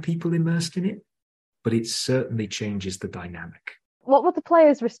have had people immersed in it, but it certainly changes the dynamic. What were the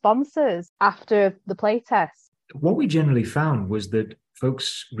players' responses after the playtest? What we generally found was that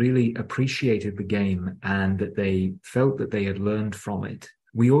folks really appreciated the game and that they felt that they had learned from it.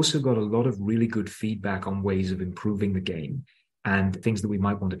 We also got a lot of really good feedback on ways of improving the game and things that we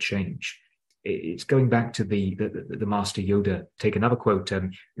might want to change. It's going back to the Master Yoda, take another quote,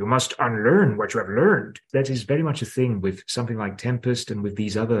 you must unlearn what you have learned. That is very much a thing with something like Tempest and with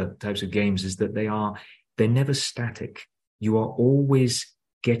these other types of games, is that they're never static. You are always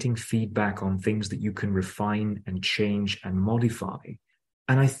getting feedback on things that you can refine and change and modify.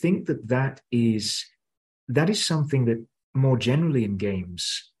 And I think that is something that more generally in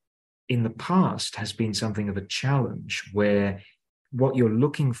games in the past has been something of a challenge, where what you're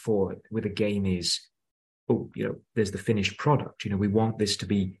looking for with a game is, there's the finished product. We want this to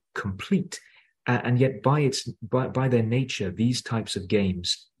be complete. And yet by their nature, these types of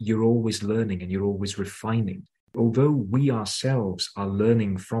games, you're always learning and you're always refining. Although we ourselves are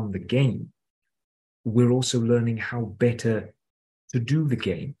learning from the game, we're also learning how better to do the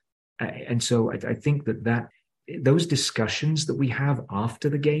game. And so I think that those discussions that we have after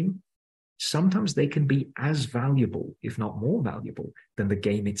the game, sometimes they can be as valuable, if not more valuable, than the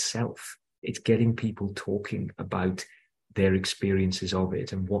game itself. It's getting people talking about their experiences of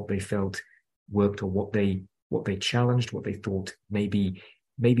it and what they felt worked, or what they challenged, what they thought maybe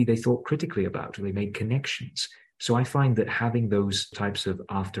they thought critically about, or they made connections. So I find that having those types of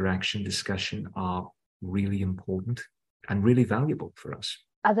after-action discussion are really important and really valuable for us.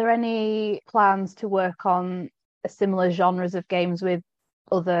 Are there any plans to work on similar genres of games with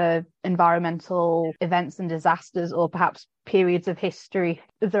other environmental events and disasters, or perhaps periods of history?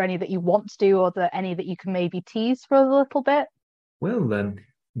 Is there any that you want to do, or are there any that you can maybe tease for a little bit? Well,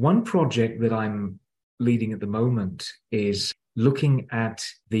 one project that I'm leading at the moment is looking at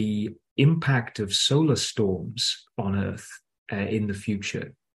the impact of solar storms on Earth in the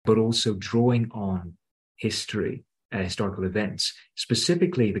future, but also drawing on historical events,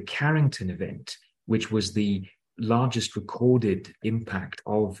 specifically the Carrington event, which was the largest recorded impact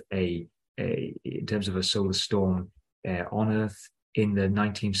of in terms of a solar storm on Earth in the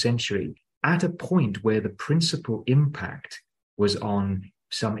 19th century, at a point where the principal impact was on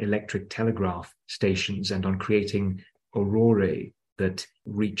some electric telegraph stations and on creating aurorae that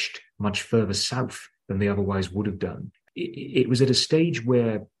reached much further south than they otherwise would have done. It was at a stage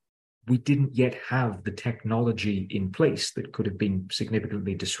where we didn't yet have the technology in place that could have been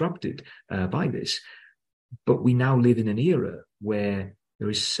significantly disrupted by this. But we now live in an era where there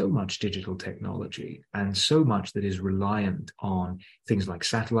is so much digital technology and so much that is reliant on things like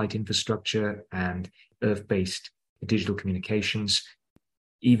satellite infrastructure and Earth-based digital communications.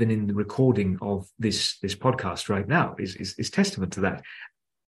 Even in the recording of this podcast right now is testament to that.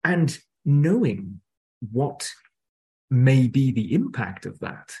 And knowing what may be the impact of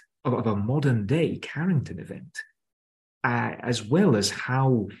that, of a modern day Carrington event, as well as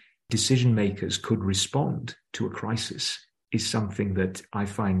how decision makers could respond to a crisis, is something that I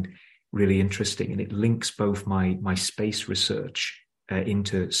find really interesting. And it links both my space research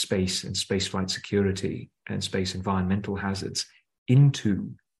into space and spaceflight security and space environmental hazards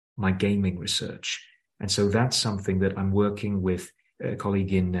into my gaming research. And so that's something that I'm working with a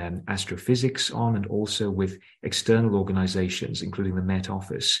colleague in astrophysics on, and also with external organizations, including the Met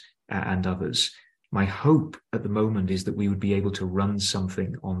Office and others. My hope at the moment is that we would be able to run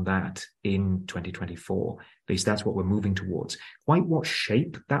something on that in 2024. At least that's what we're moving towards. Quite what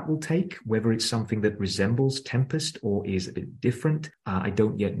shape that will take, whether it's something that resembles Tempest or is a bit different, I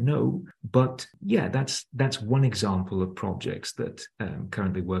don't yet know. But yeah, that's one example of projects that I'm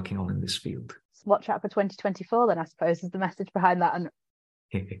currently working on in this field. Watch out for 2024 then, I suppose, is the message behind that. And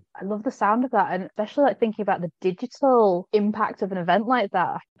I love the sound of that, and especially like thinking about the digital impact of an event like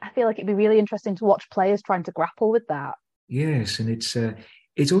that. I feel like it'd be really interesting to watch players trying to grapple with that. Yes, and it's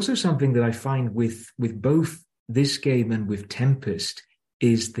also something that I find with both this game and with Tempest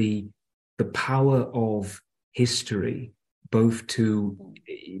is the power of history, both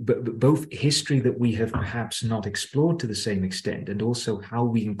history that we have perhaps not explored to the same extent, and also how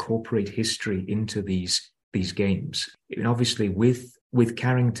we incorporate history into these games. And obviously, with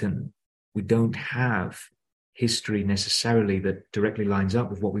Carrington, we don't have history necessarily that directly lines up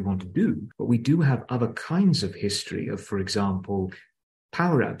with what we want to do, but we do have other kinds of history of, for example,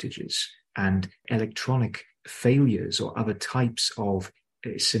 power outages and electronic failures or other types of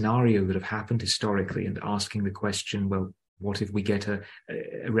scenario that have happened historically, and asking the question, well, what if we get a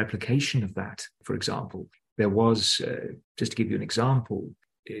replication of that, for example? There was, just to give you an example,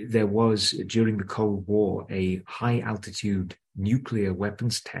 there was, during the Cold War, a high-altitude nuclear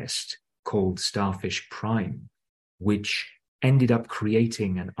weapons test called Starfish Prime, which ended up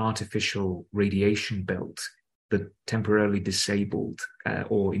creating an artificial radiation belt that temporarily disabled,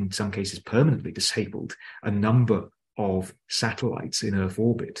 or in some cases permanently disabled, a number of satellites in Earth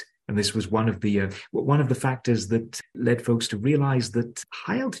orbit. And this was one of the factors that led folks to realize that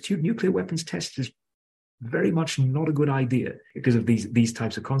high-altitude nuclear weapons tests is very much not a good idea because of these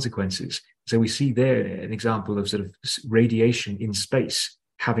types of consequences. So we see there an example of sort of radiation in space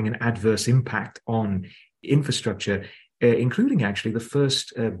having an adverse impact on infrastructure, including actually the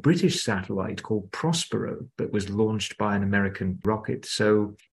first British satellite called Prospero that was launched by an American rocket.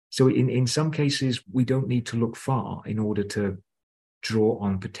 So in some cases, we don't need to look far in order to draw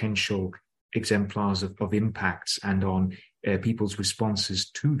on potential exemplars of impacts and on people's responses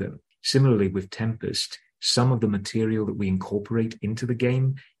to them. Similarly, with Tempest, some of the material that we incorporate into the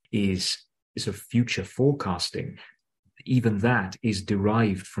game is sort of future forecasting. Even that is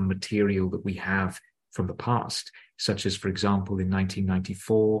derived from material that we have from the past, such as, for example, in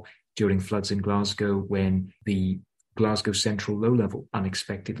 1994, during floods in Glasgow, when the Glasgow Central Low Level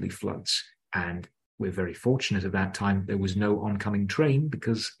unexpectedly floods. And we're very fortunate at that time there was no oncoming train,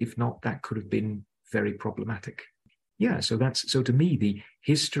 because if not, that could have been very problematic. Yeah, so to me, the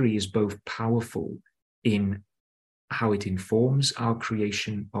history is both powerful in how it informs our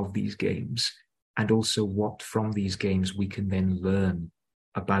creation of these games, and also what from these games we can then learn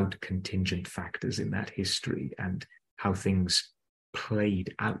about contingent factors in that history and how things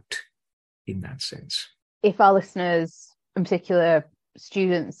played out in that sense. If our listeners, in particular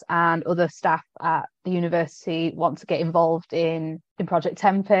students and other staff at the university, want to get involved in Project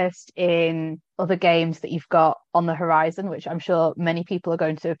Tempest, in other games that you've got on the horizon, which I'm sure many people are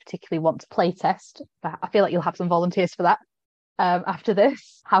going to particularly want to play test, I feel like you'll have some volunteers for that after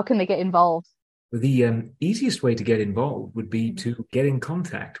this. How can they get involved? The easiest way to get involved would be to get in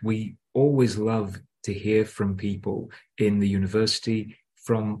contact. We always love to hear from people in the university,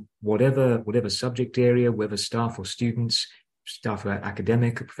 from whatever subject area, whether staff or students, staff at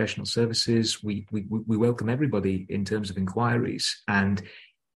academic or professional services. We welcome everybody in terms of inquiries. And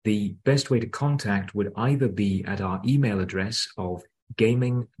the best way to contact would either be at our email address of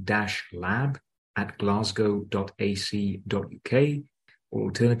gaming-lab@glasgow.ac.uk, or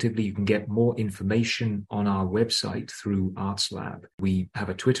alternatively, you can get more information on our website through Arts Lab. We have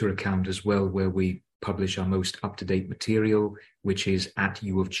a Twitter account as well, where we publish our most up-to-date material, which is at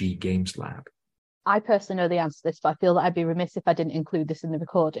UofG Games Lab. I personally know the answer to this, but I feel that I'd be remiss if I didn't include this in the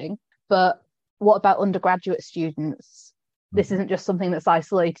recording. But what about undergraduate students? This isn't just something that's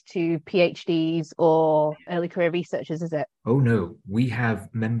isolated to PhDs or early career researchers, is it? Oh, no. We have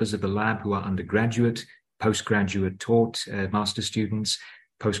members of the lab who are undergraduate, postgraduate taught master students,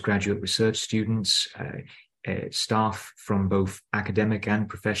 postgraduate research students, staff from both academic and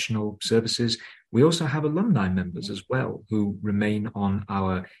professional services. We also have alumni members as well who remain on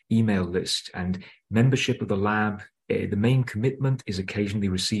our email list, and membership of the lab. The main commitment is occasionally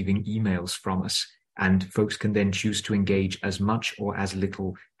receiving emails from us, and folks can then choose to engage as much or as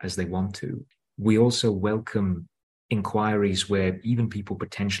little as they want to. We also welcome inquiries where even people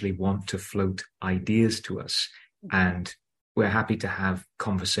potentially want to float ideas to us, and we're happy to have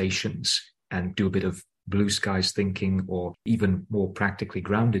conversations and do a bit of blue skies thinking, or even more practically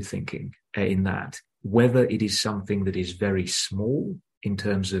grounded thinking in that. Whether it is something that is very small in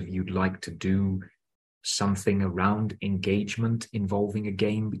terms of you'd like to do something around engagement involving a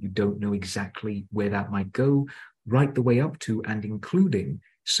game, but you don't know exactly where that might go, right the way up to and including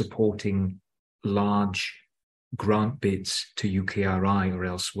supporting large grant bids to UKRI or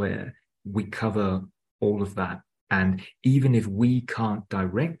elsewhere. We cover all of that. And even if we can't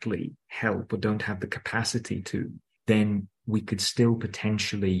directly help or don't have the capacity to, then we could still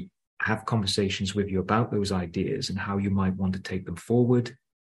potentially have conversations with you about those ideas and how you might want to take them forward.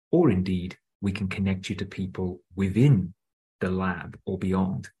 Or indeed, we can connect you to people within the lab or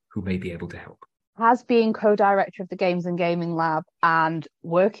beyond who may be able to help. Has being co-director of the Games and Gaming Lab and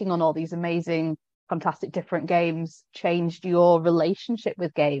working on all these amazing, fantastic different games changed your relationship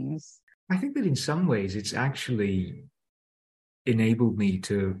with games? I think that in some ways it's actually enabled me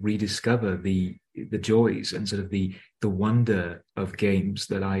to rediscover the joys and sort of the wonder of games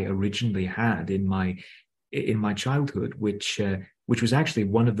that I originally had in my childhood, which was actually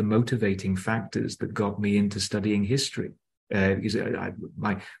one of the motivating factors that got me into studying history. Because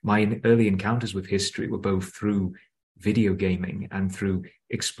my early encounters with history were both through video gaming and through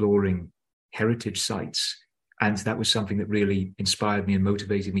exploring heritage sites. And that was something that really inspired me and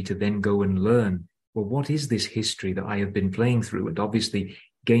motivated me to then go and learn, well, what is this history that I have been playing through? And obviously,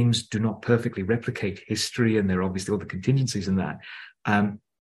 games do not perfectly replicate history, and there are obviously all the contingencies in that.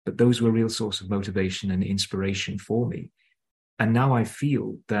 But those were a real source of motivation and inspiration for me. And now I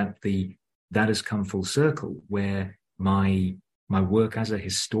feel that that has come full circle, where my work as a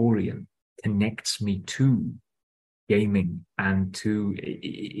historian connects me to gaming, and to,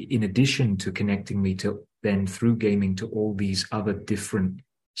 in addition to connecting me to then through gaming to all these other different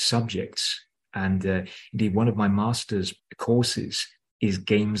subjects. And indeed, one of my master's courses is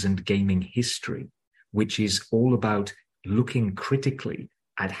Games and Gaming History, which is all about looking critically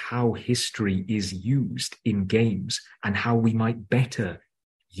at how history is used in games and how we might better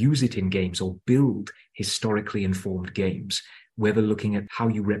use it in games or build historically informed games, whether looking at how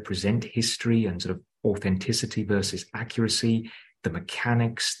you represent history and sort of authenticity versus accuracy, the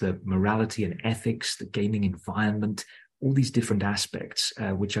mechanics, the morality and ethics, the gaming environment, all these different aspects,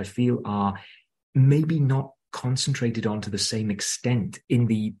 which I feel are maybe not concentrated on to the same extent in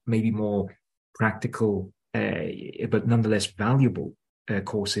the maybe more practical, but nonetheless valuable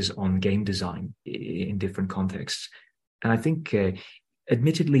courses on game design in different contexts. And I think,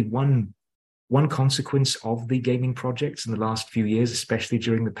 admittedly, one consequence of the gaming projects in the last few years, especially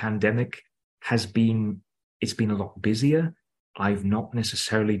during the pandemic, has been it's been a lot busier. I've not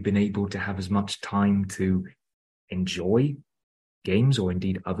necessarily been able to have as much time to enjoy games or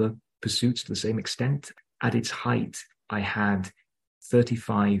indeed other pursuits to the same extent. At its height, I had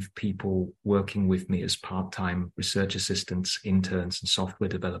 35 people working with me as part-time research assistants, interns, and software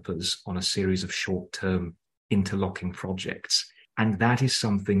developers on a series of short-term interlocking projects. And that is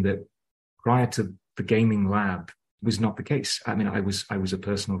something that prior to the gaming lab was not the case. I mean, I was a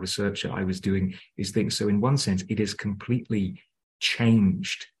personal researcher. I was doing these things. So in one sense, it has completely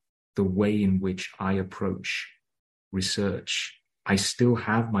changed the way in which I approach research. I still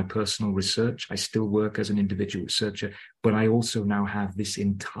have my personal research. I still work as an individual researcher, but I also now have this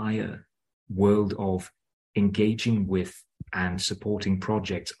entire world of engaging with and supporting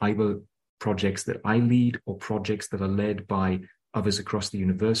projects, either projects that I lead or projects that are led by others across the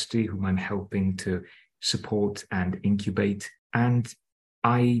university whom I'm helping to support and incubate. And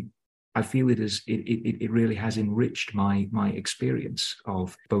I feel it really has enriched my experience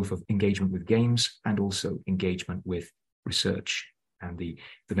of both of engagement with games and also engagement with research. And the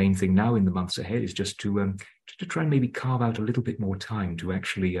main thing now in the months ahead is just to try and maybe carve out a little bit more time to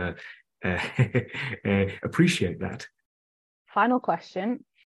actually appreciate that. Final question.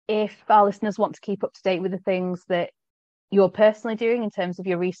 if our listeners want to keep up to date with the things that you're personally doing in terms of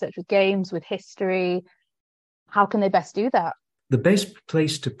your research with games, with history, how can they best do that? The best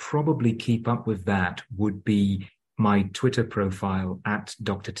place to probably keep up with that would be my Twitter profile at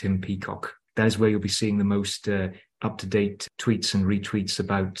Dr. Tim Peacock. That is where you'll be seeing the most up-to-date tweets and retweets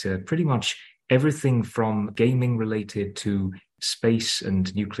about pretty much everything from gaming related to space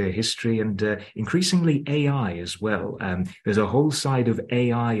and nuclear history, and increasingly AI as well. There's a whole side of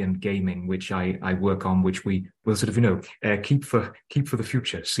AI and gaming which I work on, which we will sort of keep for the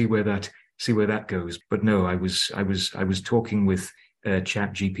future. See where that goes. But no, I was talking with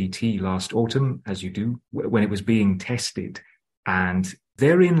ChatGPT last autumn, as you do, when it was being tested, and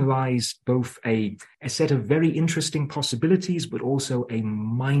therein lies both a set of very interesting possibilities, but also a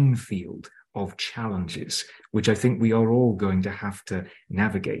minefield of challenges, which I think we are all going to have to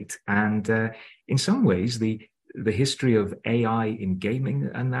navigate. And in some ways, the history of AI in gaming,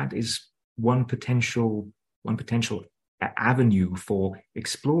 and that is one potential avenue for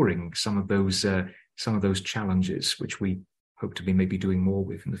exploring some of those challenges, which we hope to be maybe doing more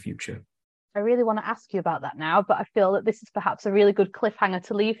with in the future. I really want to ask you about that now, but I feel that this is perhaps a really good cliffhanger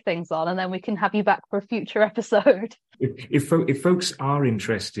to leave things on, and then we can have you back for a future episode. If folks are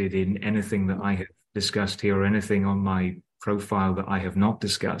interested in anything that I have discussed here or anything on my profile that I have not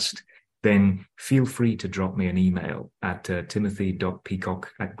discussed, then feel free to drop me an email at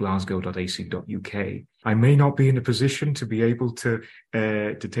timothy.peacock@glasgow.ac.uk. I may not be in a position to be able to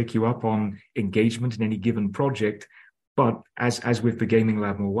take you up on engagement in any given project, but as with the Gaming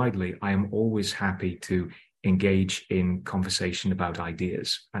Lab more widely, I am always happy to engage in conversation about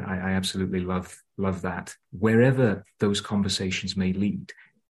ideas. I absolutely love that, wherever those conversations may lead,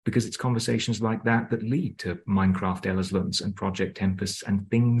 because it's conversations like that lead to Minecraft Ella's Lunds and Project Tempests and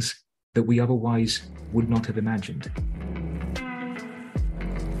things that we otherwise would not have imagined.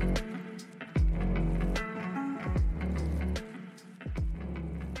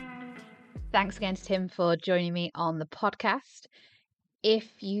 Thanks again to Tim for joining me on the podcast.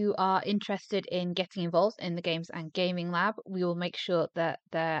 If you are interested in getting involved in the Games and Gaming Lab, we will make sure that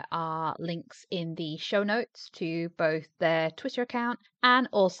there are links in the show notes to both their Twitter account and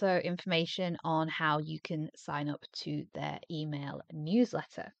also information on how you can sign up to their email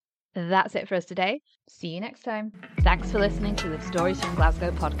newsletter. That's it for us today. See you next time. Thanks for listening to the Stories from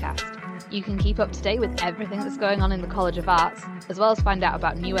Glasgow podcast. You can keep up to date with everything that's going on in the College of Arts, as well as find out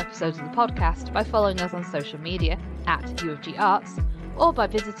about new episodes of the podcast by following us on social media at UofG Arts, or by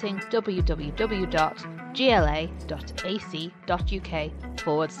visiting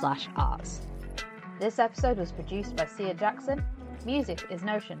www.gla.ac.uk/arts. This episode was produced by Sia Jackson. Music is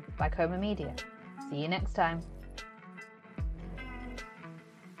Notion by Coma Media. See you next time.